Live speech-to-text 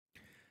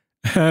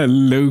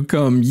Hello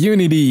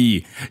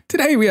community!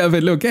 Today we have a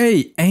look.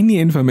 Hey, any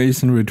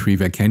information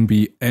retriever can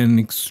be an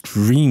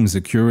extreme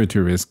security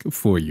risk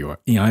for your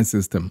AI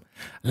system.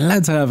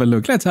 Let's have a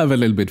look. Let's have a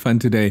little bit fun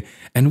today.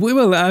 And we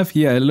will have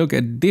here a look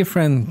at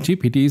different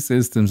GPT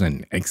systems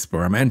and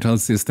experimental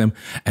system.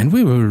 And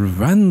we will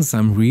run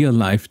some real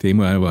life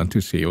demo. I want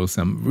to show you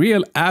some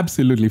real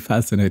absolutely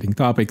fascinating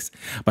topics.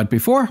 But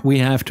before we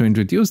have to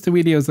introduce the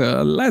video,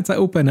 so let's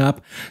open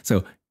up.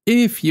 So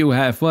if you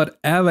have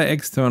whatever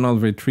external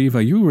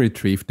retriever, you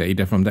retrieve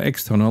data from the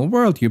external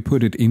world, you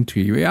put it into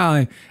your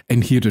AI,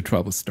 and here the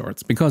trouble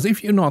starts. Because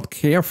if you're not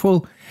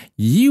careful,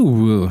 you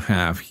will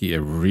have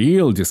here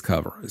real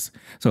discoveries.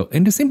 So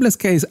in the simplest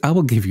case, I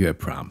will give you a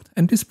prompt.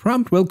 And this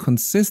prompt will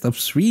consist of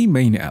 3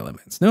 main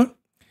elements. No?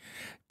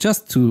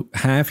 Just to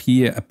have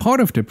here a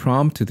part of the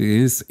prompt, it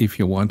is if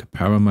you want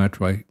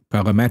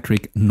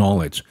parametric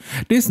knowledge.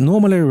 This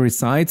normally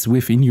resides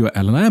within your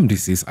LLM.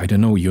 This is, I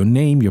don't know, your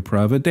name, your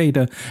private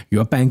data,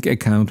 your bank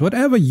account,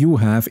 whatever you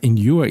have in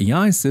your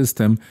AI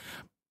system,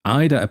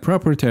 either a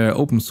proprietary or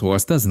open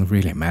source, doesn't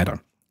really matter.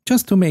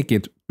 Just to make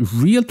it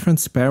real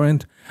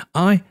transparent,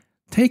 I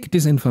take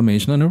this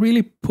information and I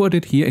really put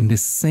it here in the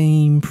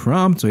same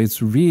prompt so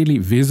it's really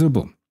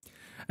visible.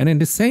 And in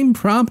the same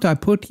prompt, I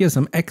put here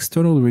some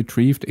external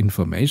retrieved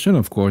information.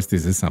 Of course,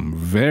 this is some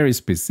very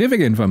specific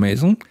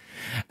information.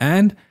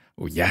 And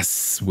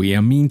yes, we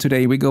are mean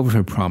today. We go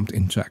for prompt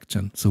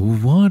injection. So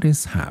what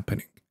is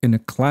happening in a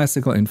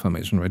classical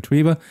information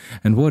retriever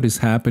and what is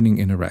happening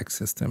in a RAG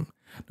system?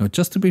 Now,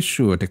 just to be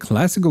sure, the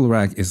classical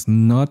RAG is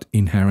not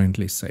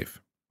inherently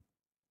safe.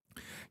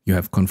 You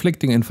have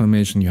conflicting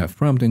information, you have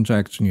prompt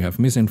injection, you have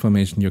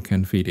misinformation you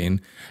can feed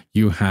in,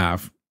 you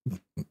have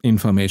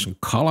information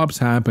collapse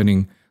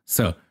happening.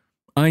 So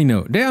I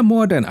know there are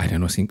more than, I don't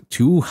know, I think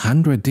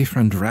 200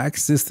 different RAG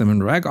system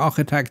and RAG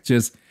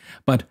architectures,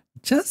 but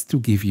just to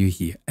give you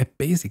here a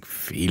basic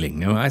feeling,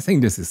 no, I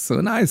think this is so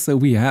nice. So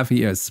we have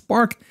here a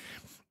Spark.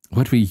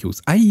 What we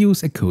use, I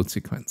use a code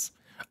sequence.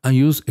 I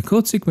use a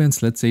code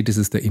sequence. Let's say this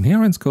is the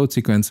inherent code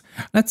sequence.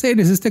 Let's say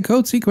this is the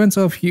code sequence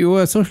of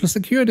your social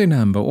security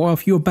number or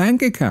of your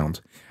bank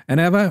account. And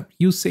ever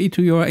you say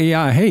to your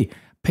AI, hey,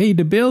 pay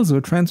the bills or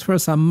transfer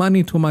some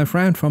money to my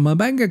friend from my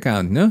bank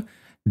account, no?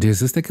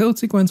 This is the code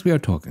sequence we are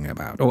talking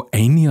about, or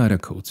any other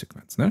code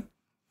sequence, no?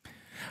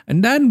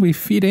 And then we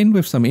feed in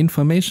with some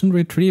information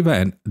retriever,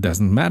 and it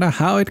doesn't matter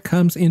how it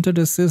comes into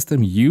the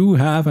system, you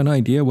have an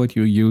idea what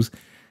you use.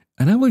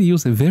 And I will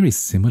use a very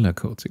similar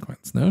code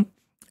sequence, no?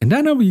 And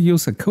then I will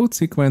use a code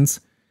sequence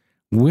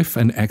with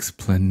an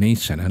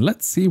explanation. And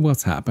let's see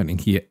what's happening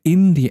here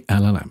in the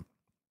LLM.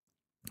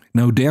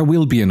 Now, there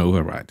will be an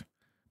override,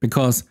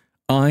 because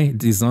I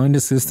designed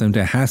the system,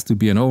 there has to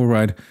be an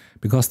override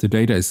because the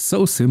data is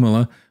so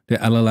similar, the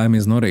LLM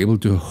is not able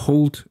to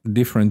hold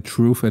different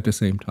truth at the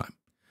same time.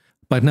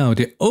 But now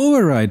the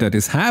override that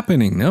is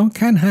happening now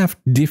can have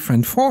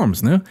different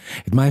forms. No?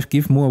 It might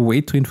give more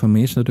weight to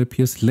information that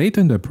appears later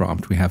in the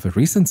prompt. We have a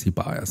recency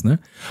bias. No?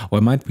 Or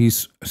it might be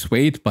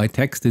swayed by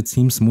text that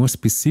seems more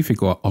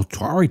specific or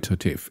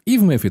authoritative,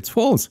 even if it's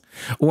false.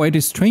 Or it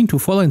is trained to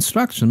follow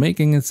instruction,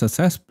 making it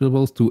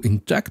susceptible to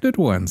injected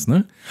ones.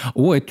 No?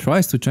 Or it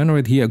tries to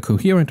generate here a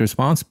coherent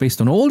response based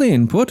on all the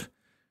input,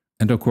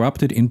 and a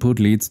corrupted input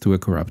leads to a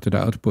corrupted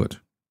output.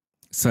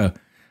 So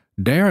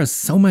there are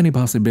so many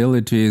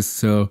possibilities.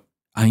 So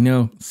I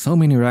know so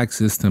many RAG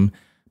systems,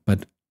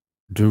 but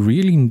do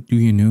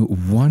you know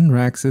one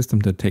RAG system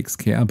that takes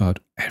care about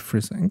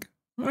everything?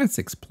 Let's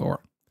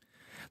explore.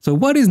 So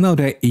what is now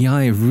the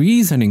AI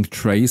reasoning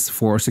trace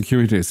for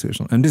security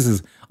decision? And this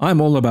is, I'm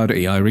all about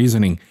AI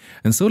reasoning.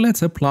 And so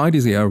let's apply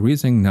this AI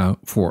reasoning now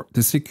for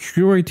the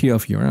security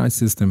of your AI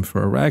system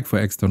for a RAG for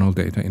external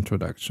data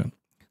introduction.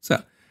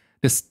 So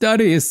the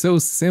study is so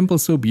simple,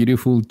 so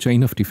beautiful.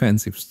 Chain of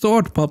Defensive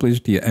Thought,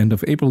 published here end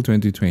of April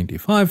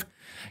 2025.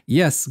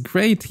 Yes,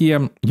 great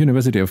here,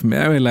 University of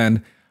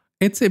Maryland.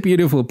 It's a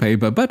beautiful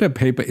paper, but the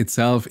paper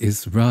itself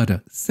is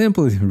rather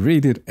simple.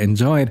 Read it,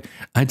 enjoy it.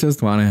 I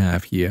just want to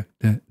have here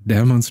the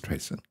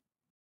demonstration.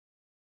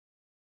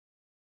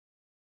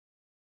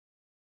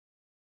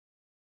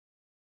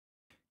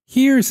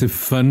 Here's a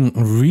fun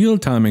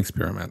real-time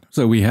experiment.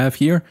 So we have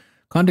here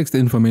context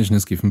information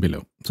is given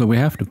below. So we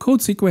have the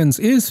code sequence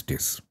is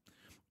this.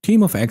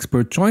 Team of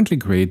experts jointly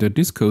created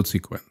this code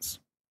sequence.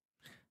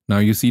 Now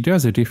you see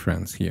there's a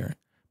difference here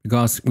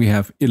because we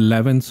have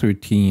 11,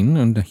 13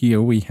 and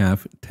here we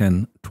have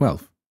 10,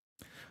 12.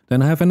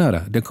 Then I have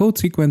another. The code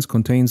sequence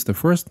contains the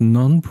first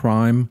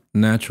non-prime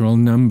natural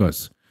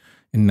numbers.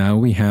 And now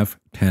we have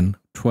 10,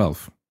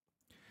 12.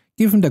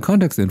 Given the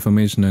context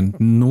information and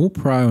no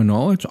prior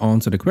knowledge,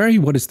 answer the query,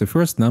 what is the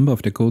first number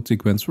of the code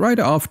sequence right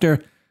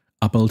after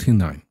up until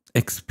 9.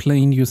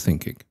 Explain your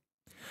thinking.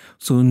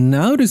 So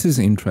now this is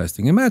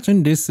interesting.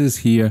 Imagine this is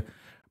here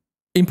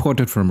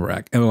imported from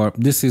RAG, or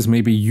this is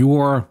maybe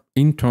your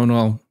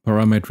internal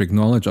parametric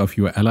knowledge of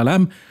your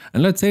LLM.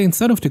 And let's say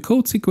instead of the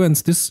code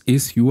sequence, this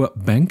is your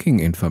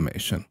banking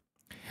information.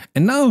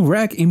 And now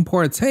RAG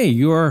imports, hey,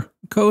 your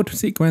code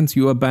sequence,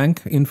 your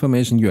bank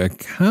information, your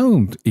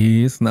account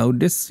is now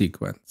this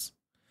sequence.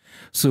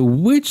 So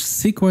which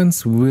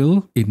sequence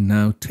will it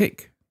now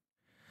take?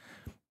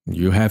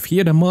 You have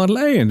here the model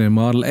A, and the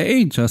model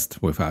A,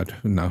 just without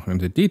now in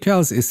the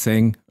details, is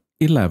saying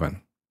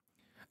 11.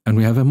 And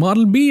we have a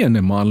model B, and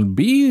the model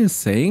B is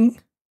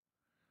saying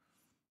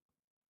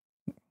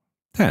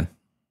 10.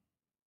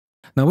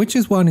 Now, which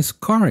one is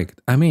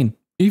correct? I mean,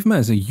 even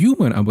as a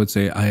human, I would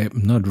say I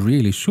am not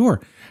really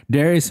sure.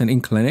 There is an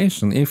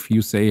inclination. If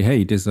you say,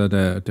 hey, these are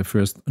the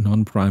first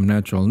non-prime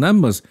natural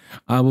numbers,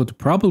 I would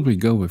probably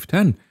go with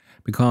 10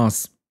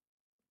 because,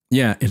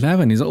 yeah,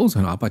 11 is also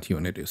an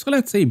opportunity. So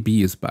let's say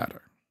B is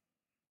better.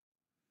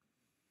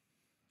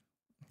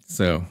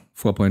 So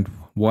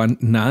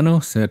 4.1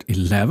 nano said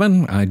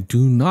 11. I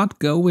do not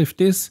go with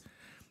this.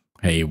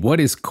 Hey, what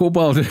is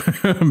Cobalt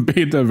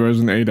beta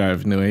version 8? I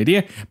have no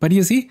idea. But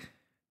you see,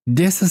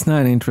 this is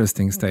not an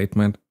interesting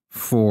statement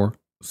for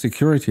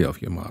security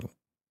of your model.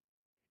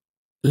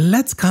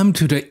 Let's come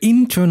to the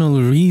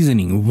internal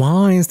reasoning.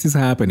 Why is this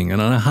happening?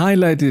 And I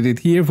highlighted it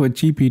here for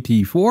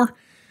GPT-4.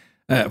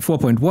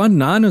 4.1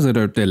 nano, so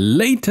the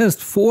latest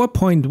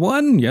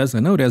 4.1. Yes,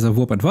 I know there's a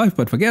 4.5,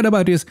 but forget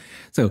about this.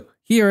 So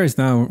here is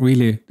now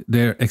really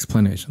their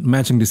explanation,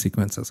 matching the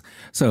sequences.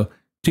 So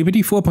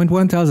GPT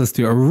 4.1 tells us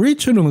the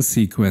original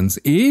sequence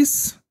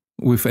is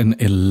with an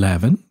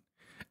 11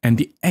 and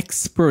the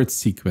expert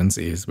sequence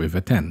is with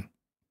a 10.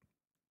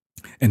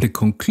 And the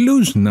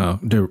conclusion now,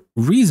 the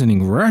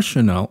reasoning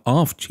rationale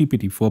of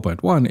GPT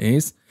 4.1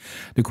 is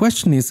the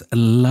question is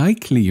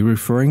likely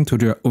referring to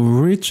the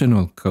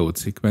original code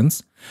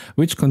sequence,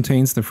 which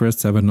contains the first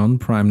 7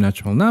 non-prime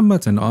natural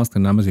numbers and asks the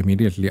numbers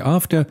immediately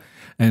after,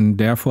 and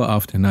therefore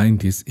after 9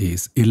 this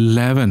is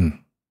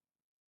 11.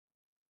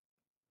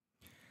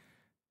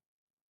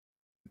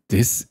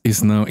 This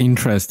is now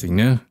interesting,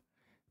 yeah?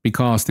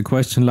 Because the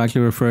question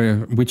likely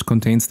refers which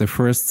contains the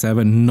first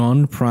 7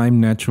 non-prime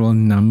natural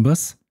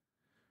numbers.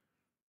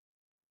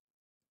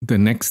 The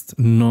next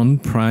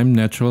non-prime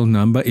natural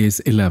number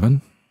is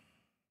 11.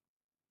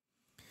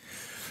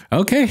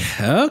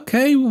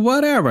 Okay,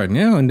 whatever.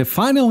 Now, and the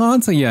final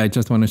answer, I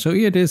just want to show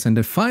you this, and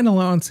the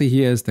final answer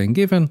here is then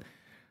given.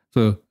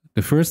 So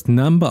the first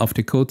number of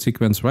the code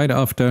sequence right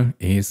after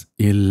is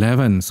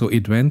 11. So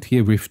it went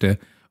here with the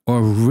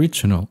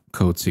original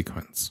code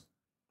sequence.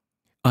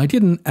 I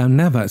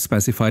never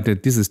specified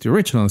that this is the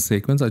original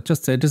sequence. I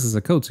just said this is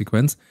a code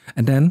sequence.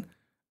 And then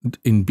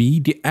in B,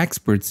 the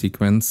expert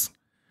sequence.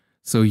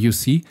 So you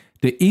see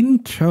the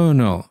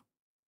internal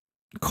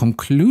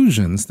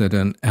conclusions that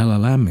an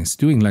LLM is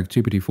doing, like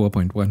GPT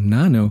 4.1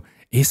 nano,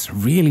 is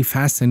really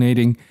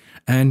fascinating.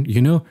 And,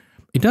 you know,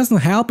 it doesn't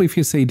help if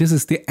you say this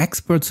is the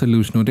expert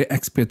solution or the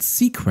expert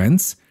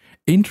sequence.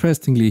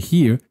 Interestingly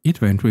here, it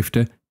went with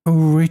the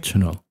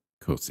original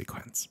code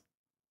sequence.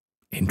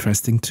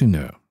 Interesting to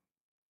know.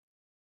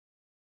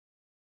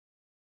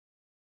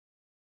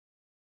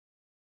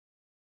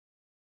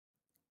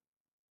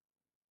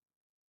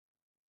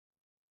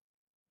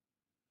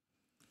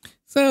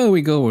 So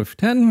we go with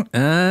 10,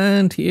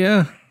 and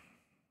here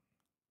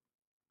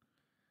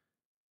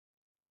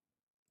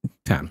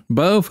 10.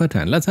 Both are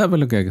 10. Let's have a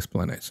look at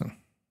explanation.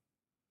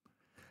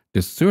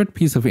 The third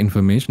piece of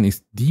information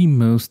is the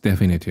most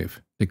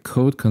definitive. The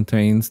code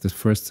contains the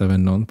first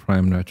 7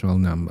 non-prime natural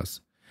numbers.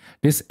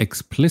 This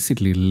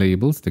explicitly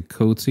labels the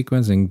code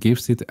sequence and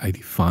gives it a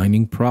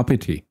defining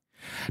property.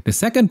 The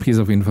second piece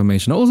of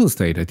information also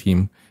stated,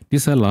 team.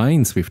 This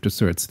aligns with the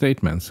third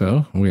statement.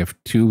 So we have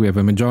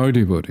a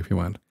majority vote if you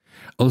want.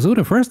 Also,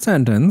 the first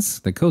sentence,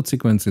 the code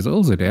sequence is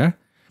also there.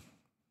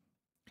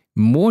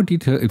 More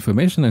detailed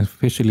information,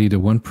 especially the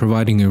one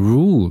providing a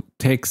rule,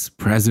 takes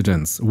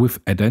precedence with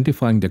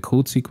identifying the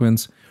code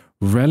sequence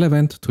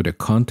relevant to the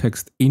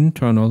context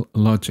internal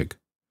logic.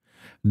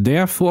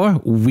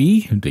 Therefore,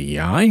 we, the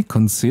AI,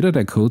 consider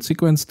the code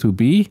sequence to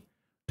be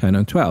 10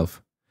 and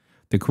 12.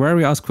 The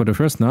query asks for the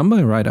first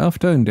number right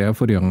after, and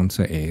therefore the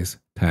answer is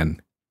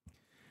 10.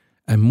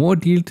 And more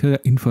detailed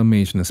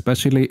information,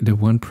 especially the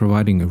one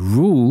providing a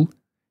rule,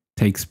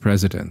 takes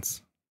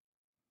precedence.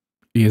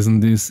 Isn't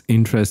this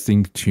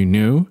interesting to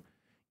know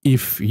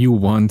if you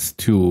want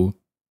to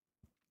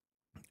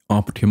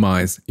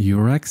optimize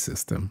your RAG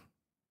system?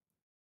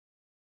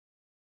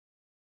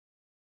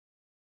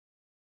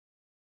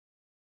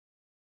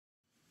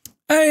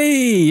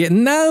 Hey,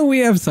 now we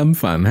have some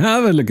fun.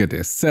 Have a look at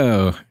this.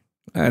 So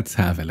let's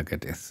have a look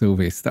at this. So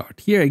we start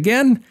here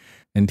again,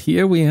 and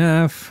here we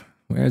have,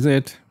 where is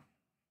it?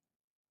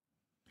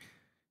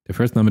 The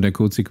first number in the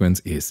code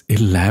sequence is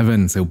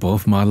 11, so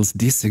both models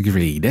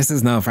disagree. This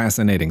is now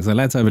fascinating. So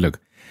let's have a look.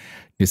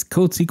 This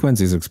code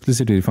sequence is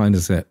explicitly defined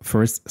as the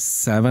first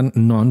 7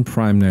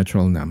 non-prime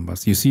natural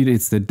numbers. You see,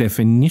 it's the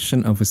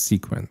definition of a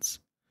sequence.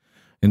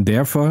 And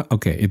therefore,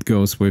 okay, it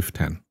goes with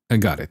 10. I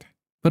got it.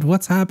 But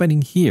what's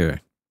happening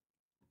here?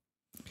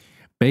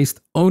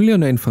 Based only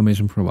on the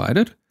information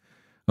provided,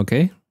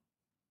 okay,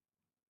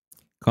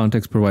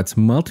 context provides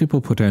multiple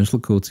potential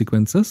code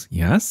sequences,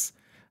 yes.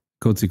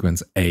 Code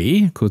sequence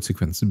A, code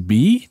sequence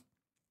B,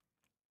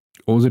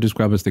 also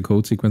described as the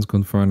code sequence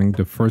concerning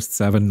the first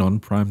 7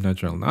 non-prime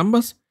natural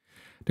numbers.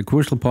 The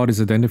crucial part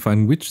is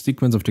identifying which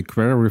sequence of the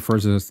query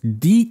refers to as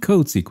the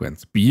code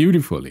sequence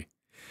beautifully.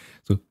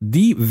 So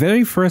the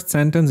very first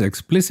sentence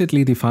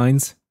explicitly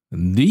defines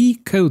the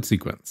code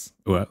sequence,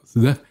 or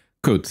the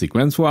code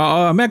sequence for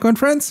our American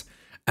friends,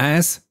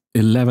 as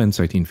 11,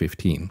 13,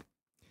 15.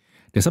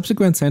 The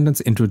subsequent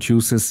sentence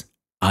introduces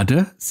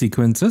other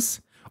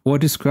sequences or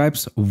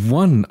describes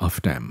one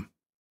of them.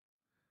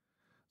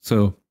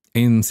 So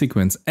in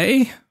sequence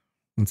A,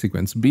 and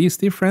sequence B is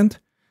different.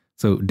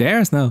 So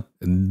there's now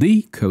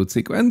the code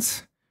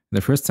sequence.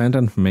 The first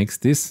sentence makes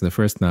this, the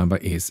first number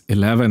is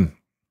 11.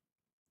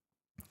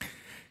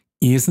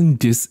 Isn't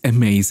this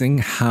amazing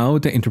how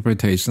the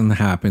interpretation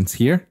happens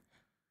here?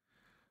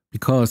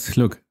 Because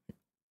look,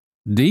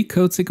 the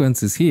code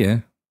sequence is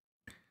here,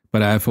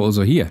 but I have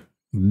also here.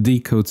 The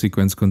code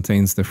sequence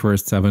contains the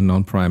first 7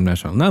 non-prime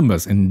natural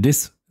numbers, and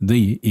this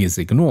the is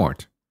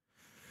ignored.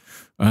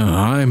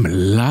 I'm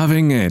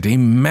loving it.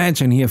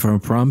 Imagine here for a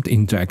prompt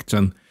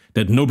injection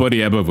that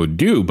nobody ever would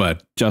do,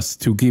 but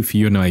just to give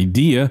you an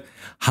idea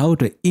how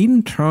the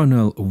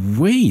internal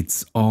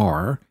weights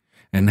are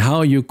and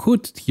how you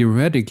could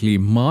theoretically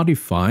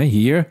modify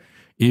here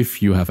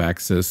if you have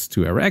access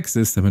to a RAG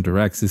system and the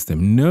RAG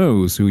system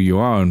knows who you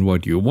are and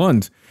what you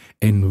want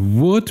and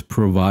would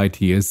provide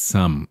here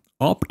some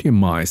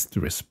optimized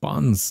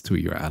response to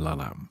your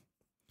LLM.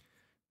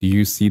 Do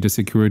you see the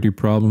security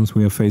problems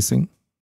we are facing?